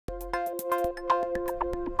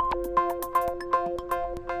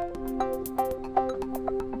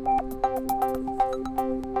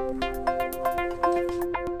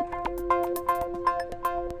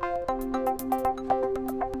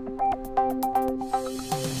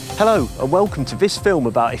Hello and welcome to this film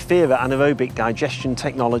about Ephyra anaerobic digestion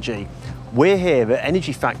technology. We're here at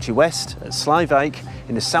Energy Factory West at Sleeuwijk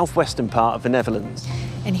in the southwestern part of the Netherlands.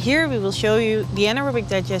 And here we will show you the anaerobic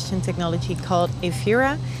digestion technology called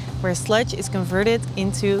Ephyra, where sludge is converted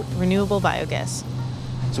into renewable biogas.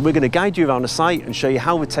 So we're going to guide you around the site and show you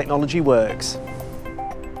how the technology works.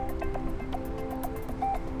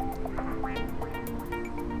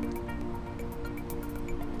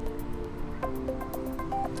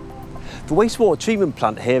 The wastewater treatment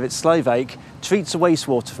plant here at Sleeuwijk treats the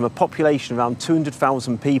wastewater from a population around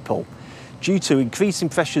 200,000 people. Due to increasing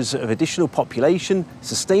pressures of additional population,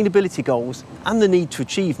 sustainability goals and the need to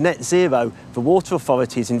achieve net zero, the Water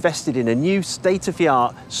Authority has invested in a new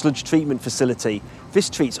state-of-the-art sludge treatment facility. This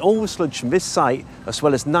treats all the sludge from this site as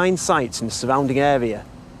well as 9 sites in the surrounding area.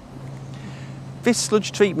 This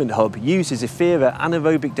sludge treatment hub uses Ephyra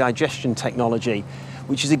anaerobic digestion technology,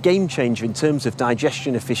 which is a game changer in terms of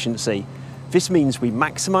digestion efficiency. This means we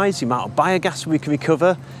maximise the amount of biogas we can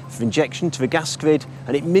recover for injection to the gas grid,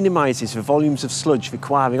 and it minimises the volumes of sludge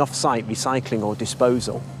requiring off-site recycling or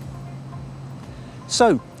disposal.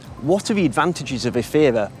 So, what are the advantages of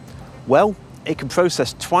Ephyra? Well, it can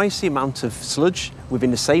process twice the amount of sludge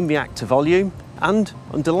within the same reactor volume, and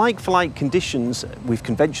under like-for-like conditions with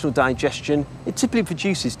conventional digestion, it typically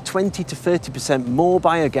produces 20 to 30% more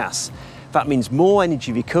biogas. That means more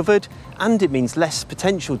energy recovered, and it means less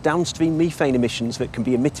potential downstream methane emissions that can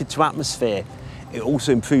be emitted to atmosphere. It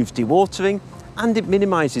also improves dewatering, and it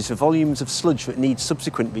minimises the volumes of sludge that need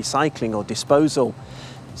subsequent recycling or disposal.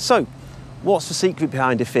 So, what's the secret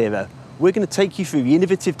behind Ephyra? We're going to take you through the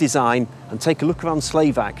innovative design and take a look around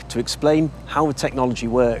Sleeuwijk to explain how the technology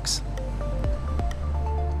works.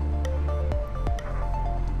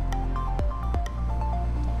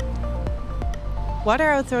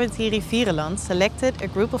 Water Authority Rivierenland selected a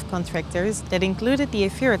group of contractors that included the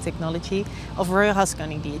Ephyra technology of Royal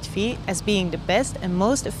HaskoningDHV as being the best and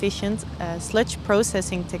most efficient sludge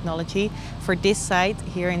processing technology for this site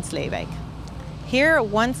here in Sleeuwijk. Here,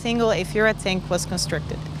 one single Ephyra tank was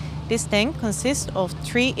constructed. This tank consists of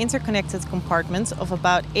 3 interconnected compartments of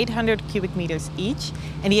about 800 cubic meters each,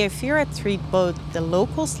 and the Ephyra treat both the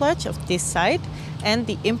local sludge of this site and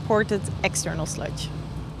the imported external sludge.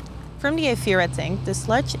 From the Ephyra tank, the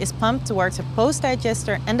sludge is pumped towards a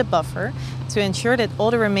post-digester and a buffer to ensure that all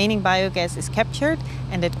the remaining biogas is captured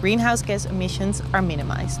and that greenhouse gas emissions are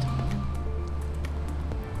minimized.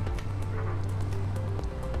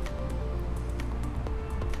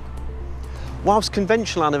 Whilst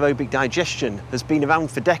conventional anaerobic digestion has been around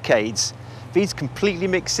for decades, these completely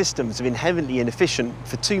mixed systems are inherently inefficient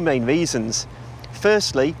for 2 main reasons.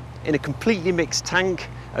 Firstly, in a completely mixed tank,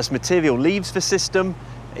 as material leaves the system,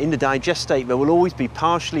 in the digestate there will always be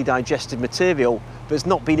partially digested material that has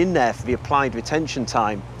not been in there for the applied retention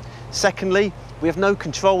time. Secondly, we have no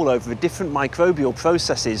control over the different microbial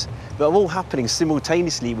processes that are all happening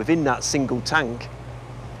simultaneously within that single tank.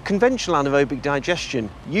 Conventional anaerobic digestion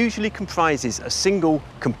usually comprises a single,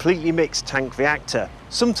 completely mixed tank reactor,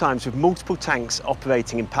 sometimes with multiple tanks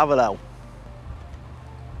operating in parallel.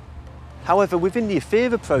 However, within the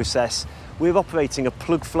Ephyra process, we're operating a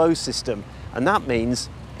plug-flow system, and that means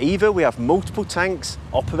either we have multiple tanks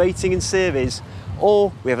operating in series,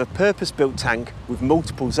 or we have a purpose-built tank with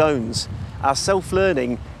multiple zones. Our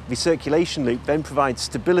self-learning recirculation loop then provides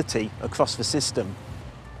stability across the system.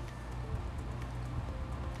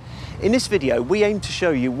 In this video, we aim to show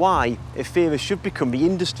you why Ephyra should become the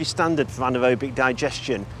industry standard for anaerobic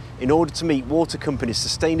digestion in order to meet water companies'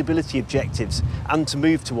 sustainability objectives and to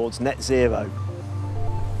move towards net zero.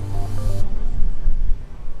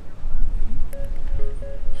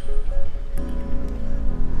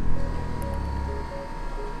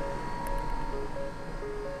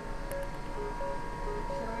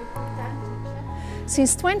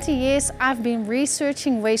 Since 20 years, I've been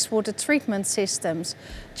researching wastewater treatment systems.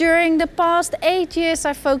 During the past 8 years,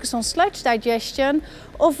 I focused on sludge digestion,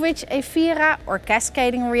 of which Ephyra, or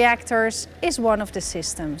cascading reactors, is one of the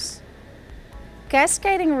systems.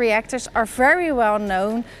 Cascading reactors are very well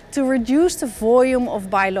known to reduce the volume of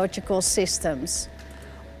biological systems.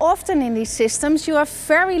 Often in these systems, you have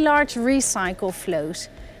very large recycle flows.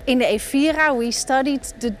 In the Ephyra, we studied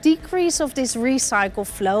the decrease of this recycle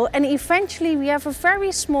flow, and eventually we have a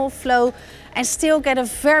very small flow and still get a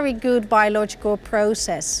very good biological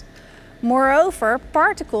process. Moreover,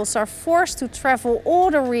 particles are forced to travel all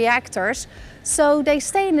the reactors, so they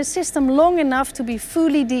stay in the system long enough to be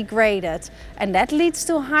fully degraded, and that leads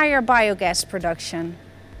to higher biogas production.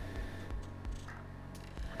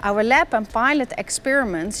 Our lab and pilot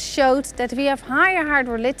experiments showed that we have higher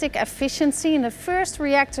hydrolytic efficiency in the first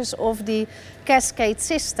reactors of the cascade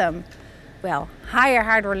system. Well, higher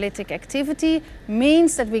hydrolytic activity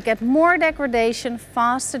means that we get more degradation,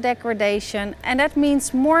 faster degradation, and that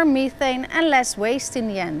means more methane and less waste in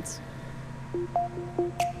the end.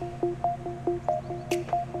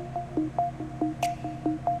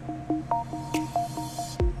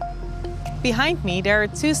 Behind me there are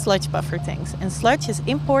two sludge buffer tanks, and sludge is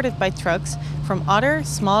imported by trucks from other,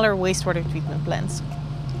 smaller wastewater treatment plants.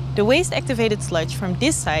 The waste-activated sludge from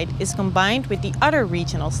this site is combined with the other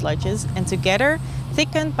regional sludges and together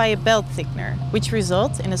thickened by a belt thickener, which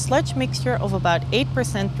results in a sludge mixture of about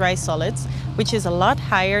 8% dry solids, which is a lot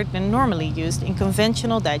higher than normally used in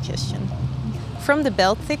conventional digestion. From the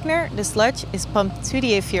belt thickener, the sludge is pumped to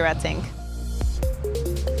the Ephyra tank.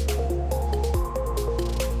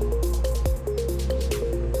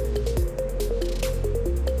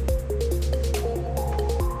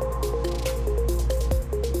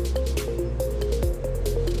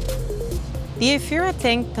 The Ephyra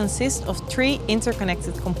tank consists of 3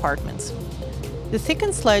 interconnected compartments. The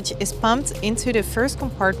thickened sludge is pumped into the first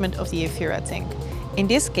compartment of the Ephyra tank. In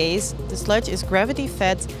this case, the sludge is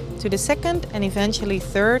gravity-fed to the second and eventually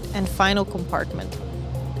third and final compartment.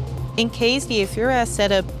 In case the Ephyra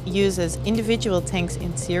setup uses individual tanks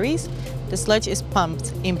in series, the sludge is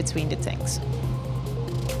pumped in between the tanks.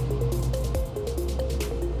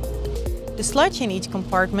 The sludge in each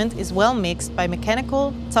compartment is well mixed by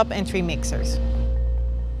mechanical top-entry mixers.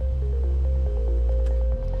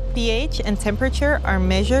 pH and temperature are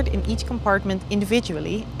measured in each compartment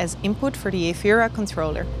individually as input for the Ephyra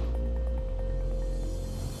controller.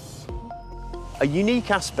 A unique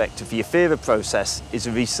aspect of the Ephyra process is the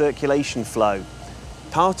recirculation flow.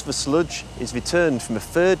 Part of the sludge is returned from a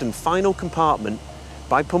third and final compartment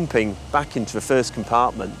by pumping back into the first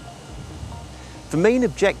compartment. The main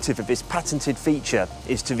objective of this patented feature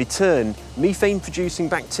is to return methane-producing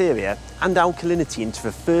bacteria and alkalinity into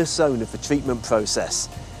the first zone of the treatment process.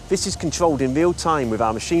 This is controlled in real time with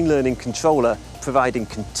our machine learning controller, providing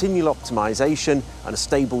continual optimization and a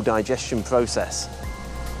stable digestion process.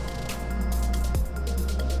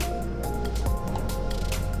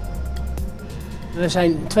 We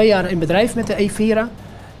zijn 2 jaar in bedrijf met de Ephyra.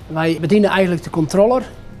 Wij bedienen eigenlijk de controller.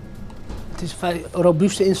 Het is een vrij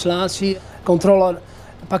robuuste installatie. De controller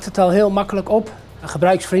pakt het al heel makkelijk op. De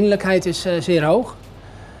gebruiksvriendelijkheid is zeer hoog.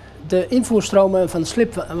 De invoerstromen van de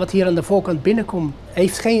slip, wat hier aan de voorkant binnenkomt,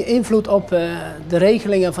 heeft geen invloed op de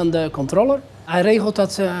regelingen van de controller. Hij regelt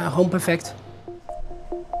dat gewoon perfect.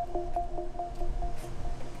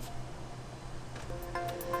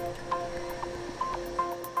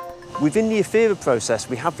 Within the Ephyra process,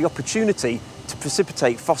 we have the opportunity to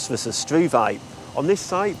precipitate phosphorus as Sleeuwijk. On this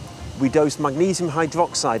site, we dose magnesium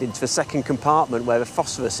hydroxide into the second compartment where the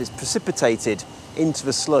phosphorus is precipitated into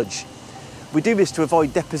the sludge. We do this to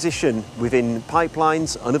avoid deposition within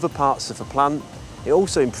pipelines and other parts of the plant. It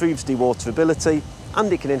also improves dewaterability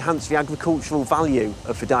and it can enhance the agricultural value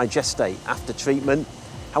of the digestate after treatment.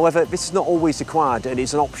 However, this is not always required and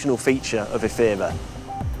it's an optional feature of Ephyra.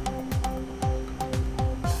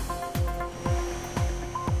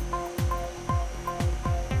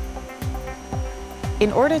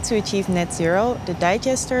 In order to achieve net zero, the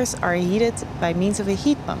digesters are heated by means of a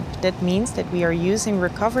heat pump. That means that we are using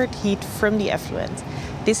recovered heat from the effluent.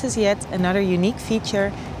 This is yet another unique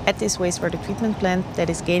feature at this wastewater treatment plant that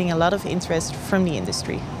is gaining a lot of interest from the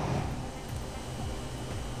industry.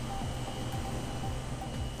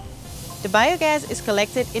 The biogas is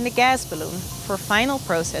collected in the gas balloon for final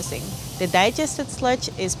processing. The digested sludge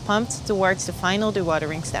is pumped towards the final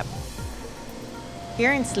dewatering step.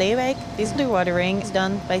 Here in Sleeuwijk, this dewatering is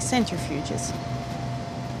done by centrifuges.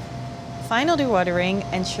 Final dewatering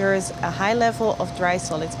ensures a high level of dry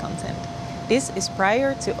solids content. This is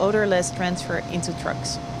prior to odorless transfer into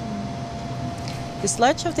trucks. The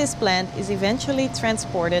sludge of this plant is eventually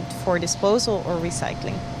transported for disposal or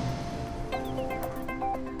recycling.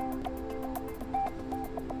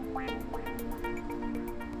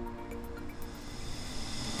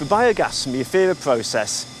 The biogas from the Ephyra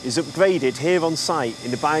process is upgraded here on site in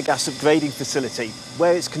the biogas upgrading facility,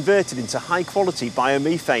 where it's converted into high-quality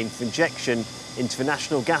biomethane for injection into the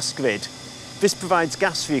national gas grid. This provides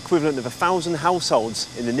gas for the equivalent of 1,000 households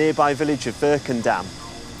in the nearby village of Rivierenland.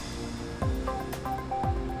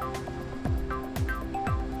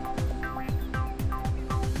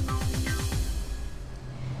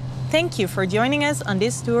 Thank you for joining us on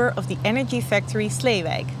this tour of the Energy Factory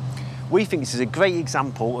Sleeuwijk. We think this is a great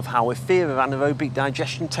example of how Ephyra anaerobic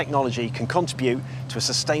digestion technology can contribute to a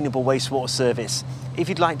sustainable wastewater service. If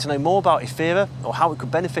you'd like to know more about Ephyra or how it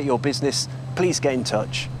could benefit your business, please get in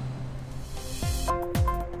touch.